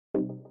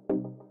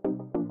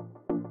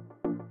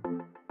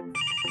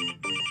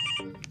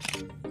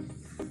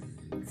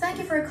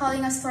thank you for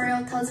calling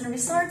Astoria Hotels and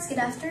Resorts. Good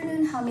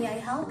afternoon. How may I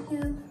help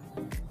you?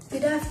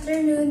 Good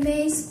afternoon.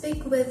 May I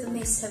speak with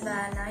Miss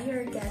Savannah,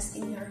 your guest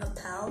in your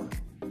hotel?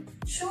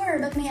 Sure,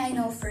 but may I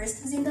know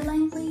first who's in the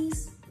line,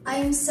 please?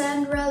 I'm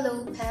Sandra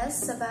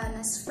Lopez,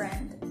 Savannah's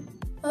friend.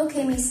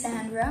 Okay, Miss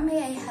Sandra,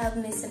 may I have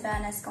Miss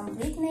Savannah's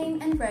complete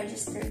name and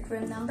registered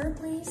room number,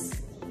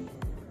 please?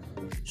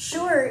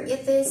 Sure,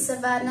 it is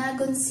Savannah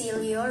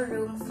Goncillo,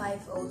 room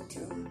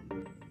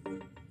 502.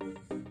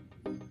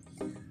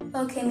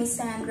 Okay, Miss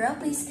Sandra,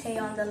 please stay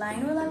on the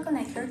line while I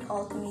connect your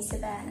call to Miss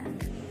Savannah.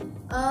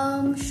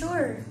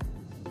 Sure.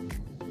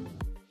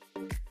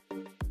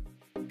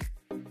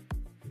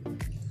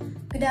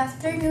 Good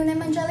afternoon,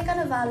 I'm Angelica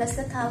Novales,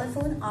 the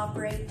telephone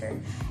operator.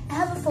 I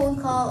have a phone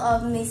call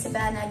of Miss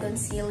Savannah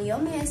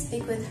Goncillo. May I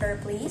speak with her,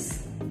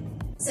 please?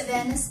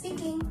 Savannah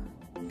speaking.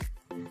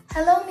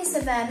 Hello, Miss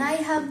Savannah. I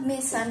have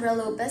Miss Sandra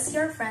Lopez,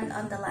 your friend,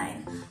 on the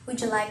line.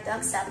 Would you like to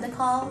accept the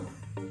call?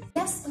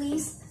 Yes,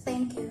 please.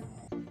 Thank you.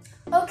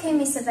 Okay,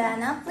 Miss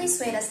Savannah, please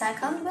wait a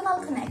second while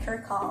I'll connect her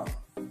call.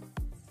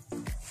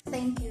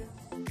 Thank you.